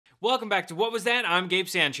Welcome back to What Was That? I'm Gabe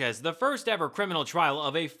Sanchez. The first ever criminal trial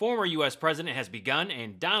of a former US president has begun,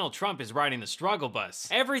 and Donald Trump is riding the struggle bus.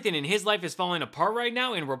 Everything in his life is falling apart right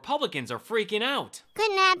now, and Republicans are freaking out.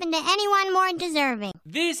 Couldn't happen to anyone more deserving.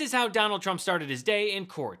 This is how Donald Trump started his day in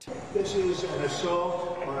court. This is an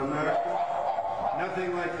assault on America.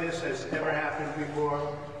 Nothing like this has ever happened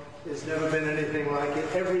before. There's never been anything like it.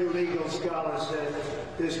 Every legal scholar said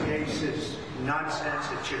this case is nonsense.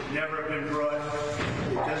 It should never have been brought.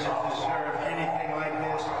 It doesn't deserve anything like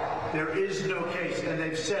this. There is no case, and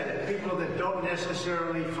they've said it. People that don't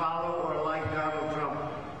necessarily follow or like Donald Trump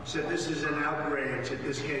said this is an outrage that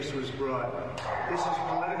this case was brought. This is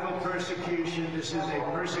political persecution. This is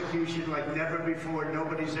a persecution like never before.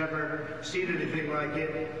 Nobody's ever seen anything like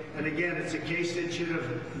it. And again, it's a case that should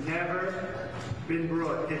have never been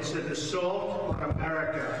brought. It's an assault on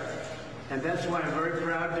America. And that's why I'm very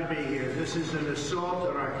proud to be here. This is an assault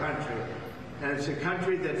on our country. And it's a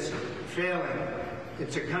country that's failing.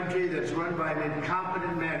 It's a country that's run by an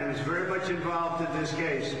incompetent man who's very much involved in this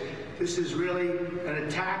case. This is really an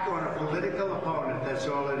attack on a political opponent. That's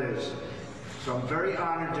all it is. So I'm very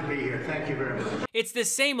honored to be here. Thank you very much. It's the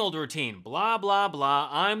same old routine. Blah, blah, blah.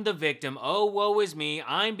 I'm the victim. Oh, woe is me.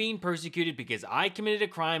 I'm being persecuted because I committed a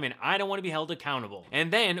crime and I don't want to be held accountable.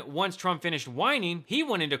 And then, once Trump finished whining, he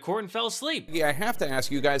went into court and fell asleep. Yeah, I have to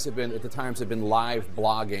ask, you guys have been, at the Times, have been live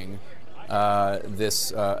blogging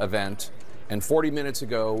this event. And 40 minutes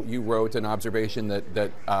ago, you wrote an observation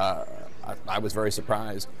that I was very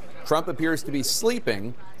surprised. Trump appears to be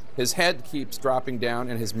sleeping. His head keeps dropping down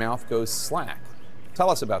and his mouth goes slack. Tell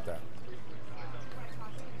us about that.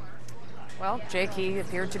 Well, Jake, he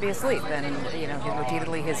appeared to be asleep, and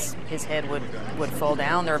repeatedly his head would fall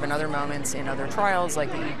down. There have been other moments in other trials,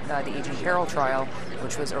 like the E.G. Carroll trial,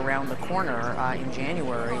 which was around the corner in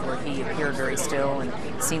January, where he appeared very still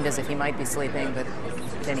and seemed as if he might be sleeping, but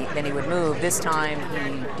then he would move. This time,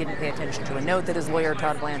 he didn't pay attention to a note that his lawyer,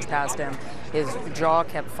 Todd Blanche, passed him. His jaw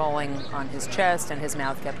kept falling on his chest, and his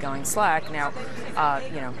mouth kept going slack. Now,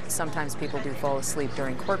 sometimes people do fall asleep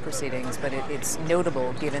during court proceedings, but it's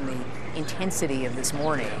notable given the intensity of this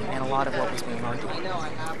morning and a lot of what was being argued.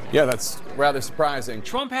 Yeah, that's rather surprising.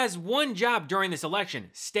 Trump has one job during this election: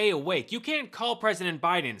 stay awake. You can't call President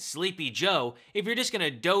Biden Sleepy Joe if you're just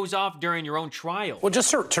gonna doze off during your own trial. Well,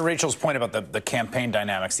 just to Rachel's point about the campaign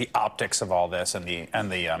dynamics, the optics of all this, and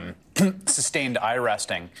the sustained eye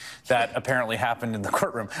resting that apparently happened in the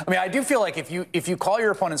courtroom. I mean, I do feel like if you call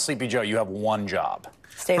your opponent Sleepy Joe, you have one job.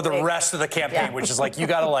 Stay for the awake. rest of the campaign, which is like you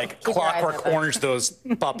got to like clockwork orange those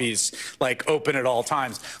puppies like open at all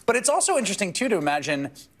times. But it's also interesting too to imagine.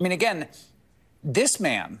 I mean, again, this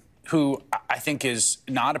man, who I think is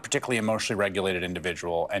not a particularly emotionally regulated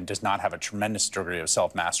individual and does not have a tremendous degree of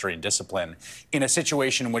self-mastery and discipline, in a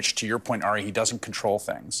situation in which, to your point, Ari, he doesn't control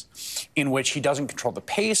things, in which he doesn't control the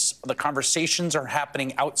pace, the conversations are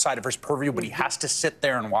happening outside of his purview, but he has to sit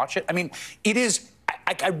there and watch it. I mean, it is...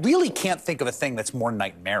 I really can't think of a thing that's more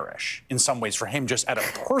nightmarish in some ways for him, just at a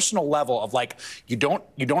personal level of like, you don't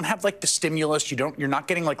have like the stimulus, you're not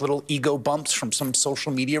getting like little ego bumps from some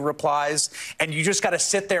social media replies, and you just got to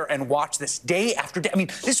sit there and watch this day after day. I mean,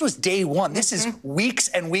 this was day one. This is weeks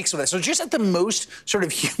and weeks of this. So just at the most sort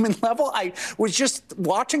of human level, I was just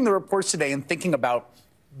watching the reports today and thinking about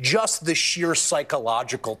just the sheer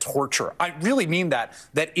psychological torture. I really mean that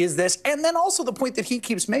is this. And then also the point that he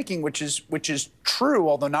keeps making, which is true,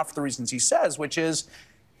 although not for the reasons he says, which is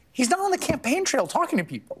he's not on the campaign trail talking to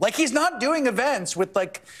people. Like, he's not doing events with,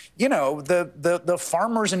 like, the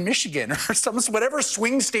farmers in Michigan or whatever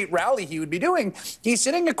swing state rally he would be doing. He's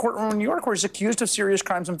sitting in a courtroom in New York where he's accused of serious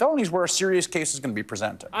crimes and felonies where a serious case is going to be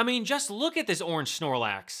presented. I mean, just look at this orange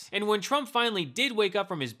Snorlax. And when Trump finally did wake up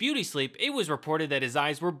from his beauty sleep, it was reported that his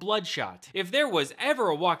eyes were bloodshot. If there was ever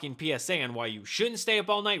a walking PSA on why you shouldn't stay up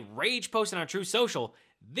all night rage posting on Truth Social,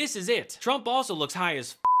 this is it. Trump also looks high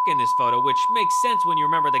as in this photo, which makes sense when you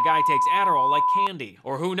remember the guy takes Adderall like candy.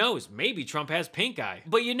 Or who knows, maybe Trump has pink eye.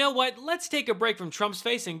 But you know what? Let's take a break from Trump's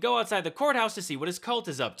face and go outside the courthouse to see what his cult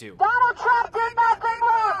is up to. Donald Trump did nothing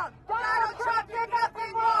wrong! Donald Trump did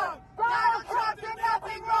nothing wrong! Donald Trump did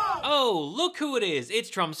nothing wrong! Oh, look who it is. It's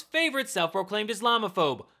Trump's favorite self-proclaimed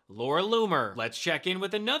Islamophobe, Laura Loomer. Let's check in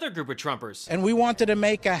with another group of Trumpers. And we wanted to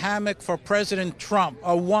make a hammock for President Trump,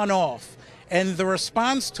 a one-off. And the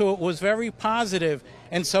response to it was very positive.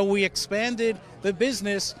 And so we expanded the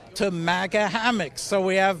business to MAGA hammocks. So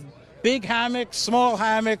we have big hammocks, small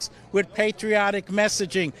hammocks with patriotic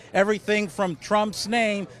messaging. Everything from Trump's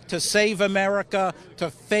name to Save America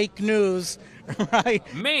to fake news. Right?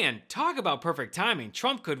 Man, talk about perfect timing.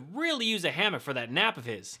 Trump could really use a hammock for that nap of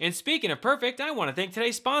his. And speaking of perfect, I want to thank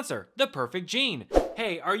today's sponsor, The Perfect Gene.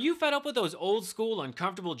 Hey, are you fed up with those old school,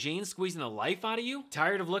 uncomfortable jeans squeezing the life out of you?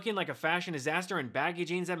 Tired of looking like a fashion disaster in baggy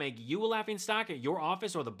jeans that make you a laughingstock at your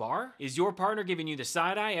office or the bar? Is your partner giving you the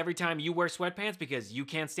side eye every time you wear sweatpants because you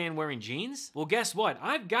can't stand wearing jeans? Well, guess what?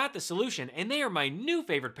 I've got the solution, and they are my new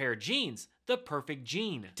favorite pair of jeans. The Perfect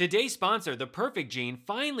Jean. Today's sponsor, The Perfect Jean,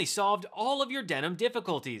 finally solved all of your denim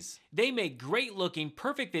difficulties. They make great looking,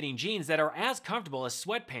 perfect fitting jeans that are as comfortable as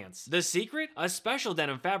sweatpants. The secret? A special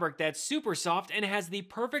denim fabric that's super soft and has the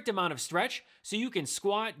perfect amount of stretch so you can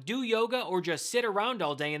squat, do yoga, or just sit around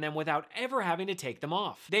all day in them without ever having to take them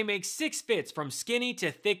off. They make 6 fits from skinny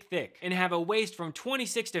to thick, and have a waist from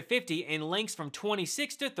 26 to 50 and lengths from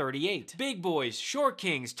 26 to 38. Big boys, short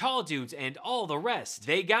kings, tall dudes, and all the rest.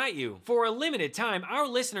 They got you. For a limited time, our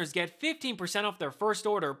listeners get 15% off their first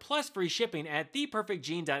order plus free shipping at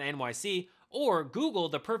theperfectjean.nyc or Google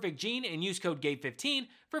The Perfect Jean and use code GABE15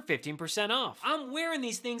 for 15% off. I'm wearing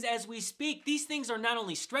these things as we speak. These things are not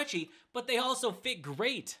only stretchy, but they also fit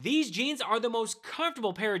great. These jeans are the most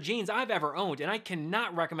comfortable pair of jeans I've ever owned, and I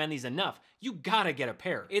cannot recommend these enough. You gotta get a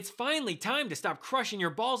pair. It's finally time to stop crushing your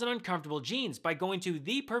balls in uncomfortable jeans by going to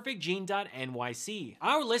theperfectjean.nyc.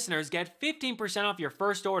 Our listeners get 15% off your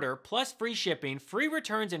first order, plus free shipping, free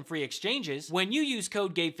returns, and free exchanges when you use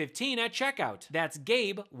code GABE15 at checkout. That's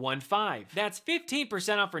GABE15. That's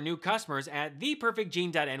 15% off for new customers at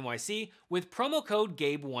theperfectjean.nyc with promo code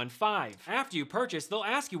GABE15. After you purchase, they'll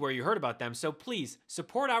ask you where you heard about them, so please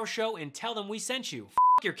support our show and tell them we sent you.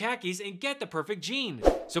 F your khakis and get the perfect jean.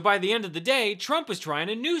 So by the end of the day, Trump was trying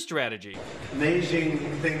a new strategy. Amazing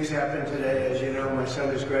things happened today. As you know, my son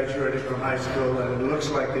is graduating from high school, and it looks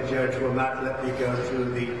like the judge will not let me go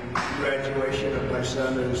through the graduation of my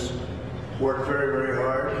son, who's worked very, very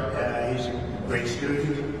hard. He's a great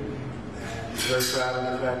student. He's very proud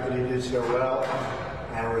of the fact that he did so well.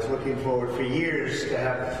 And I was looking forward for years to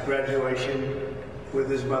have graduation with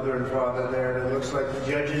his mother and father there, and it looks like the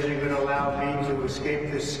judge isn't going to allow me to escape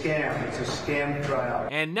this scam. It's a scam trial.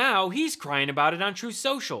 And now he's crying about it on Truth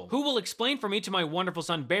Social. Who will explain for me to my wonderful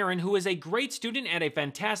son Barron, who is a great student at a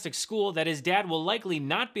fantastic school, that his dad will likely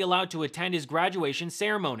not be allowed to attend his graduation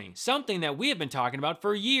ceremony, something that we have been talking about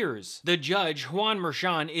for years. The judge, Juan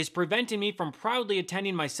Merchan, is preventing me from proudly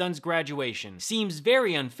attending my son's graduation. Seems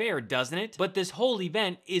very unfair, doesn't it? But this whole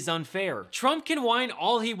event is unfair. Trump can whine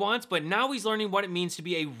all he wants, but now he's learning what it means to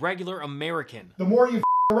be a regular American. The more you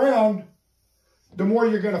around, the more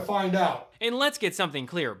you're going to find out. And let's get something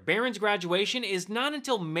clear. Barron's graduation is not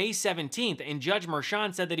until May 17th, and Judge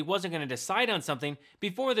Merchan said that he wasn't going to decide on something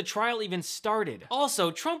before the trial even started. Also,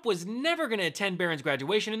 Trump was never going to attend Barron's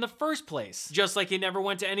graduation in the first place, just like he never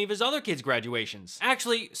went to any of his other kids' graduations.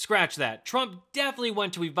 Actually, scratch that. Trump definitely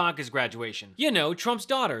went to Ivanka's graduation. You know, Trump's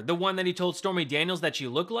daughter, the one that he told Stormy Daniels that she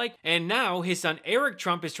looked like. And now, his son Eric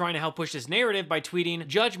Trump is trying to help push this narrative by tweeting,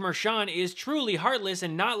 "Judge Merchan is truly heartless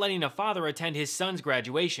in not letting a father attend his son's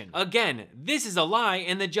graduation." Again, this is a lie,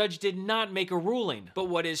 and the judge did not make a ruling. But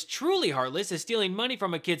what is truly heartless is stealing money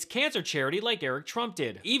from a kid's cancer charity like Eric Trump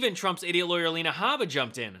did. Even Trump's idiot lawyer Alina Habba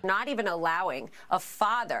jumped in. Not even allowing a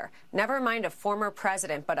father, never mind a former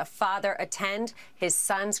president, but a father attend his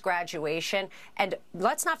son's graduation. And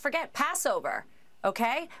let's not forget Passover,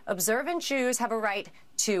 okay? Observant Jews have a right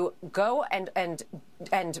to go and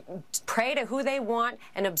pray to who they want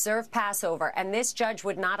and observe Passover, and this judge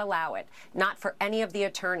would not allow it, not for any of the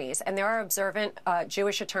attorneys. And there are observant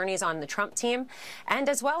Jewish attorneys on the Trump team and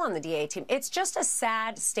as well on the DA team. It's just a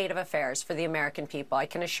sad state of affairs for the American people, I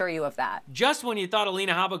can assure you of that. Just when you thought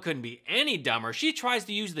Alina Habba couldn't be any dumber, she tries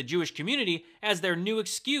to use the Jewish community as their new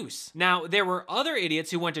excuse. Now, there were other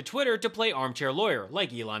idiots who went to Twitter to play armchair lawyer,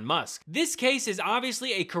 like Elon Musk. This case is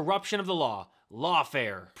obviously a corruption of the law.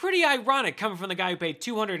 Lawfare. Pretty ironic coming from the guy who paid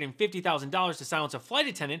 $250,000 to silence a flight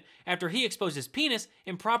attendant after he exposed his penis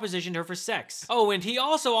and propositioned her for sex. Oh, and he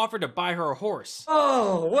also offered to buy her a horse.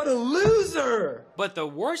 Oh, what a loser! But the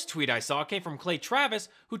worst tweet I saw came from Clay Travis,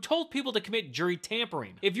 who told people to commit jury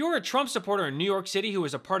tampering. If you're a Trump supporter in New York City who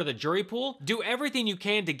is a part of the jury pool, do everything you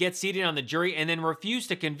can to get seated on the jury and then refuse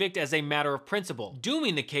to convict as a matter of principle,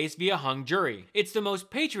 dooming the case via hung jury. It's the most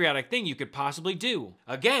patriotic thing you could possibly do.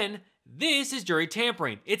 Again, this is jury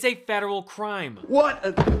tampering. It's a federal crime. What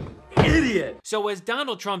an idiot! So as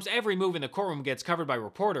Donald Trump's every move in the courtroom gets covered by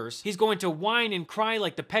reporters, he's going to whine and cry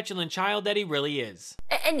like the petulant child that he really is.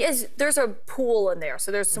 And there's a pool in there,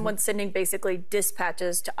 so there's someone sending basically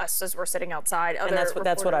dispatches to us as we're sitting outside. And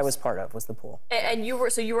that's what I was part of, was the pool. And you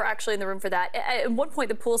were actually in the room for that. At one point,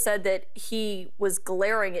 the pool said that he was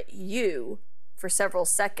glaring at you for several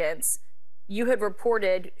seconds. You had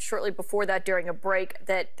reported shortly before that during a break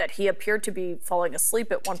that he appeared to be falling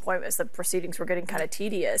asleep at one point as the proceedings were getting kind of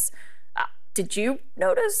tedious. Did you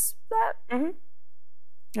notice that?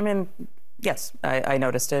 I mean, yes, I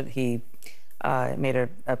noticed it. He made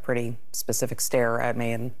a pretty specific stare at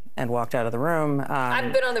me and walked out of the room.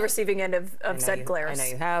 I've been on the receiving end of said glares. I know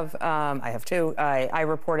you have. I have too. I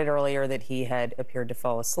reported earlier that he had appeared to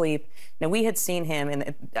fall asleep. Now, we had seen him,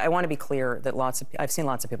 and I want to be clear that I've seen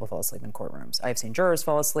lots of people fall asleep in courtrooms. I've seen jurors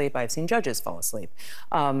fall asleep. I've seen judges fall asleep.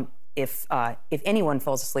 If anyone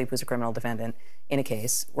falls asleep who's a criminal defendant in a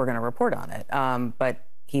case, we're going to report on it. But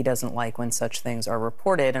he doesn't like when such things are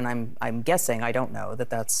reported, and I'm guessing, I don't know, that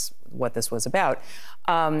that's what this was about.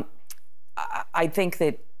 I think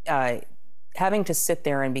that having to sit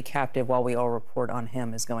there and be captive while we all report on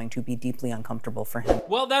him is going to be deeply uncomfortable for him.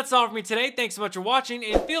 Well, that's all for me today. Thanks so much for watching,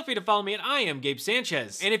 and feel free to follow me at I Am Gabe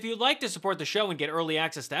Sanchez. And if you'd like to support the show and get early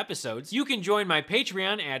access to episodes, you can join my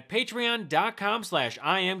Patreon at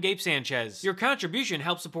patreon.com/IamGabeSanchez. Your contribution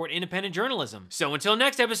helps support independent journalism. So until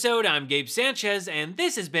next episode, I'm Gabe Sanchez, and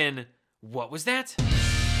this has been What Was That?